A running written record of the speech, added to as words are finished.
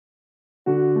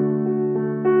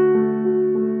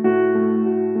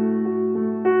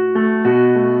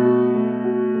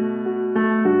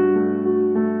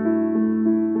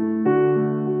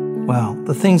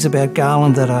things about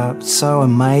Garland that are so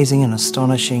amazing and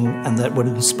astonishing and that would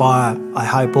inspire, I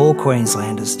hope, all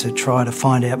Queenslanders to try to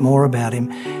find out more about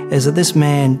him is that this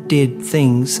man did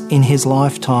things in his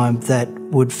lifetime that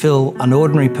would fill an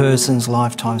ordinary person's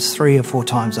lifetimes 3 or 4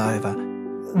 times over.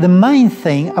 The main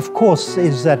thing, of course,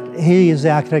 is that he is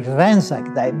the architect of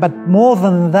Anzac Day, but more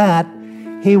than that,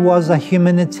 he was a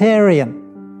humanitarian.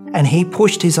 And he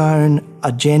pushed his own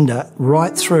agenda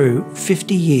right through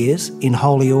 50 years in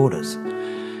holy orders.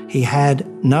 He had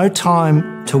no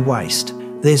time to waste.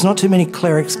 There's not too many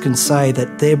clerics can say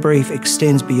that their brief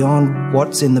extends beyond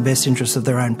what's in the best interest of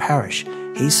their own parish.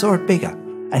 He saw it bigger,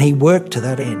 and he worked to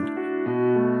that end.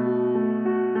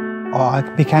 I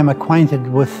became acquainted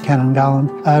with Canon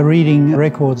Garland reading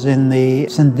records in the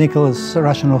St. Nicholas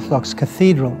Russian Orthodox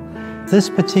Cathedral. This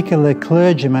particular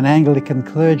clergyman, Anglican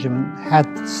clergyman,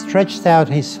 had stretched out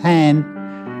his hand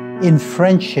in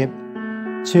friendship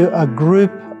to a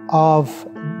group of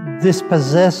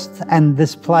dispossessed and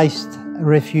displaced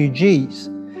refugees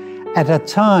at a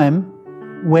time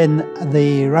when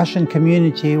the Russian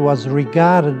community was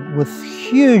regarded with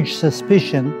huge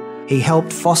suspicion. He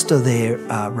helped foster their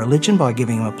religion by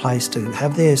giving them a place to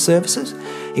have their services.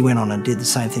 He went on and did the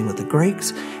same thing with the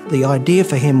Greeks. The idea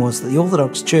for him was that the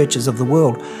Orthodox churches of the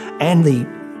world and the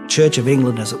Church of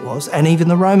England as it was, and even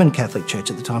the Roman Catholic Church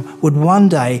at the time, would one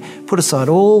day put aside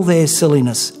all their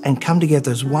silliness and come together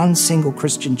as one single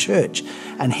Christian church.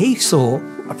 And he saw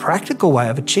a practical way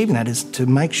of achieving that is to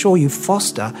make sure you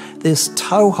foster this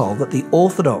toehold that the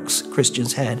Orthodox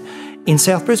Christians had in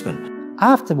South Brisbane.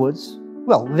 Afterwards,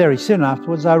 well, very soon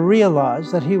afterwards, I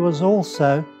realised that he was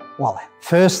also, well,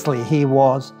 firstly, he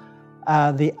was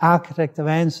the architect of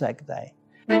Anzac Day.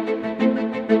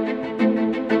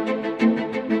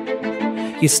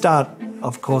 You start,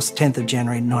 of course, 10th of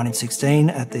January 1916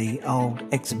 at the old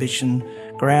exhibition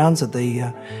grounds at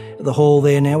the hall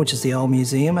there now, which is the old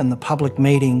museum, and the public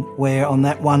meeting where on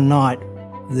that one night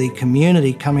the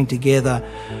community coming together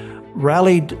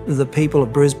rallied the people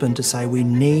of Brisbane to say we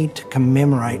need to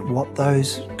commemorate what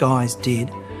those guys did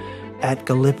at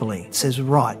Gallipoli. It says,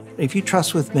 right, if you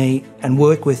trust with me and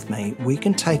work with me, we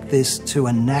can take this to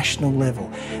a national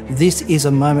level. This is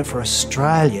a moment for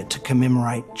Australia to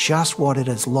commemorate just what it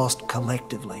has lost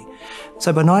collectively.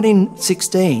 So by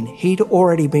 1916, he'd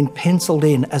already been penciled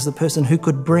in as the person who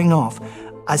could bring off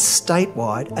a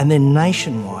statewide and then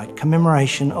nationwide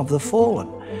commemoration of the fallen.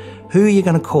 Who are you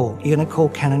going to call? You're going to call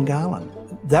Canon Garland.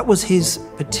 That was his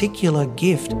particular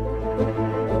gift.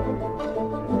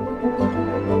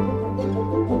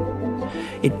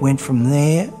 It went from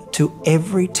there to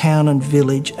every town and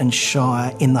village and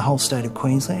shire in the whole state of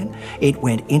Queensland. It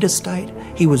went interstate.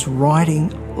 He was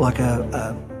writing like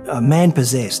a man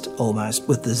possessed almost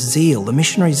with the zeal, the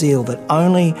missionary zeal that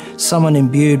only someone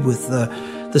imbued with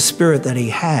the spirit that he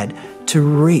had to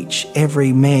reach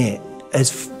every mayor as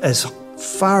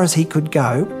far as he could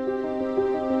go.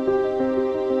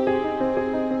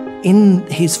 In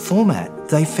his format,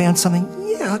 they found something,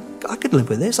 yeah, I could live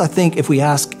with this. I think if we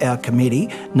ask our committee,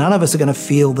 none of us are going to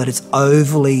feel that it's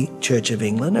overly Church of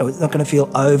England, or it's not going to feel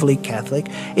overly Catholic.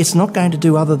 It's not going to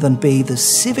do other than be the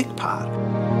civic part.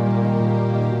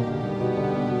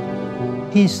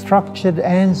 He structured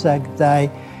Anzac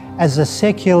Day as a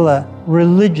secular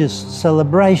religious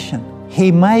celebration.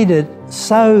 He made it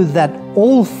so that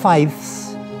all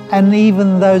faiths, and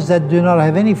even those that do not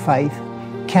have any faith,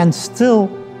 can still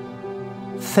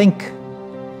think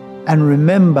and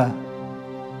remember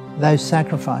those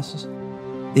sacrifices.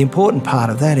 The important part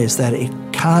of that is that it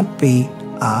can't be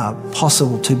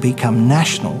possible to become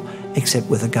national except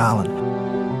with a Garland.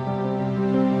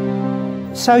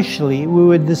 Socially, we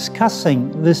were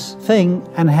discussing this thing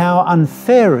and how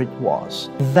unfair it was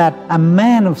that a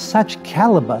man of such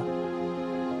calibre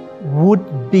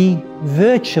would be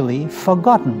virtually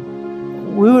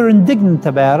forgotten. We were indignant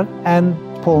about it, and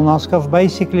Paul Noskov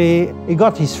basically, he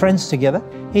got his friends together.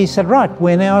 He said, right,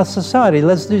 we're now a society,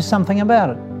 let's do something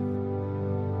about it.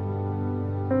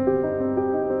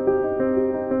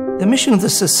 The mission of the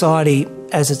society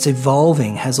as it's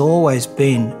evolving has always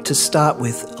been to start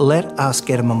with, let us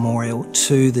get a memorial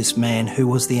to this man who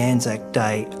was the Anzac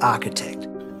Day architect.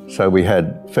 So we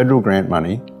had federal grant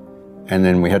money, and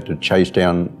then we had to chase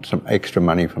down some extra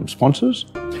money from sponsors.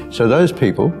 So those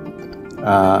people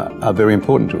are very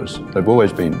important to us. They've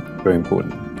always been very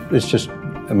important. It's just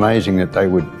amazing that they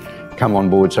would come on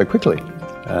board so quickly.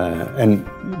 And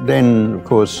then, of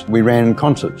course, we ran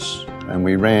concerts and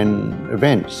we ran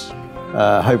events,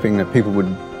 hoping that people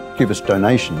would give us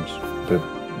donations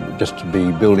just to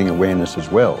be building awareness as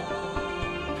well.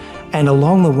 And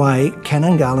along the way,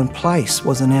 Canon Garland Place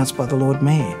was announced by the Lord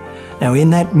Mayor. Now,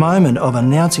 in that moment of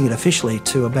announcing it officially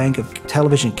to a bank of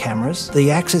television cameras,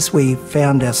 the access we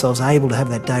found ourselves able to have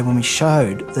that day when we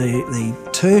showed the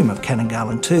tomb of Canon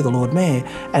Garland to the Lord Mayor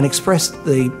and expressed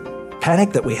the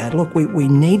panic that we had. Look, we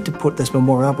need to put this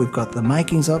memorial up. We've got the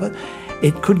makings of it.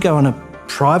 It could go in a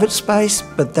private space,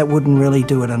 but that wouldn't really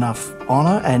do it enough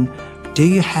honour. And do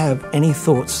you have any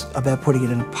thoughts about putting it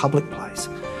in a public place?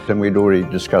 And we'd already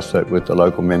discussed that with the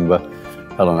local member,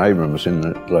 Helen Abrams, in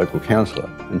the local councillor,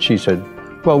 and she said,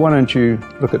 well, why don't you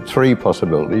look at 3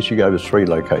 possibilities? She gave us 3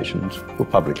 locations for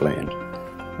public land,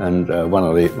 and one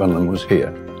of them was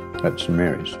here at St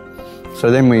Mary's.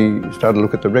 So then we started to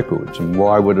look at the records and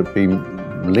why would it be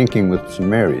linking with St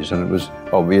Mary's, and it was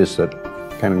obvious that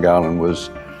Canon Garland was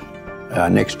our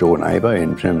next door neighbour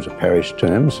in terms of parish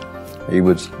terms. He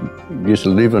used to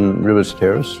live in Rivers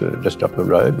Terrace, just up the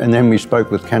road, and then we spoke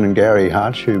with Canon Gary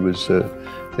Harch, who was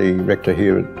the rector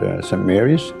here at St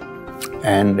Mary's,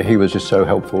 and he was just so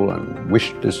helpful and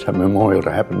wished this memorial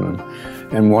to happen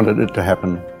and wanted it to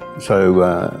happen. So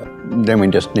then we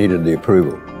just needed the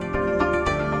approval.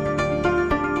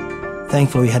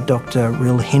 Thankfully, we had Dr.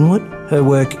 Rill Hinwood. Her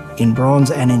work in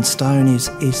bronze and in stone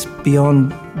is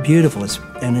beyond beautiful,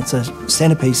 and it's a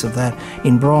centrepiece of that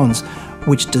in bronze,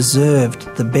 which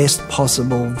deserved the best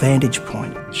possible vantage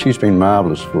point. She's been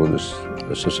marvellous for this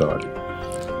society.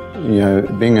 You know,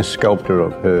 being a sculptor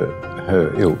of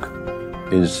her ilk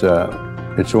is,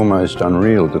 it's almost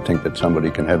unreal to think that somebody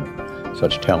can have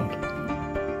such talent.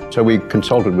 So we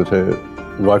consulted with her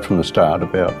right from the start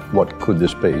about what could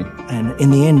this be. And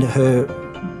in the end, her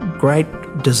great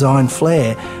design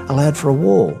flair allowed for a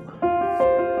wall.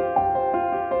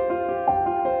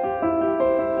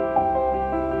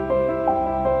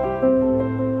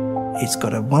 It's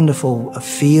got a wonderful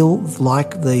feel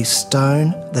like the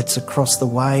stone that's across the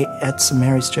way at St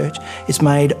Mary's Church. It's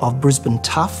made of Brisbane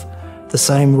tuff, the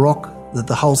same rock that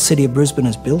the whole city of Brisbane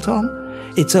is built on.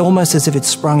 It's almost as if it's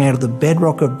sprung out of the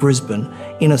bedrock of Brisbane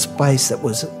in a space that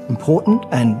was important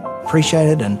and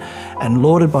appreciated and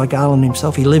lauded by Garland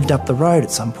himself. He lived up the road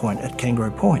at some point at Kangaroo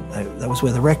Point. That was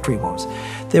where the rectory was.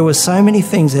 There were so many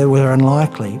things that were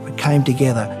unlikely but came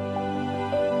together.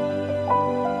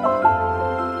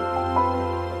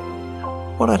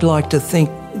 What I'd like to think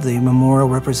the memorial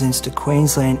represents to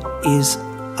Queensland is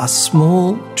a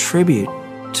small tribute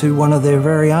to one of their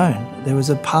very own. There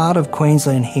was a part of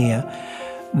Queensland here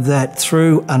that,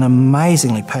 through an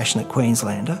amazingly passionate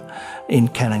Queenslander in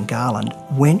Canon Garland,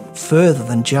 went further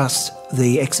than just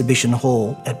the exhibition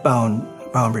hall at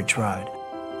Bowenbridge Road.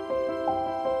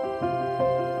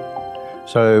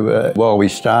 So while we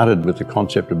started with the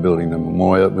concept of building the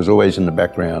memorial, it was always in the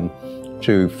background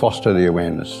to foster the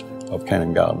awareness of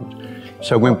Canon Garland.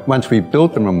 So once we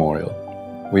built the memorial,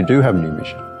 we do have a new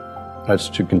mission. That's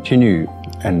to continue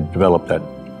and develop that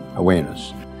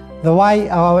awareness. The way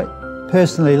I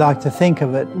personally like to think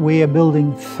of it, we are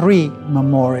building 3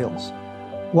 memorials.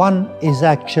 One is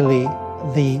actually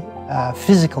the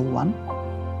physical one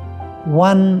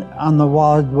on the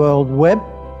Wide World Web,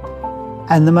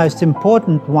 and the most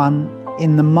important one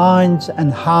in the minds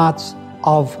and hearts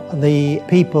of the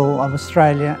people of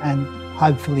Australia and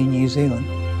hopefully New Zealand.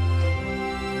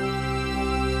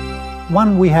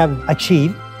 One we have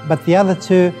achieved, but the other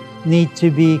 2 need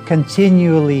to be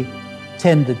continually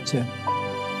tended to.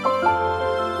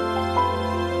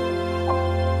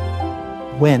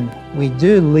 When we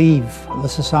do leave the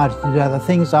society to do other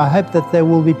things, I hope that there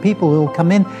will be people who will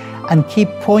come in and keep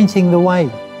pointing the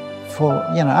way for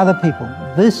other people.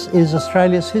 This is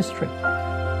Australia's history.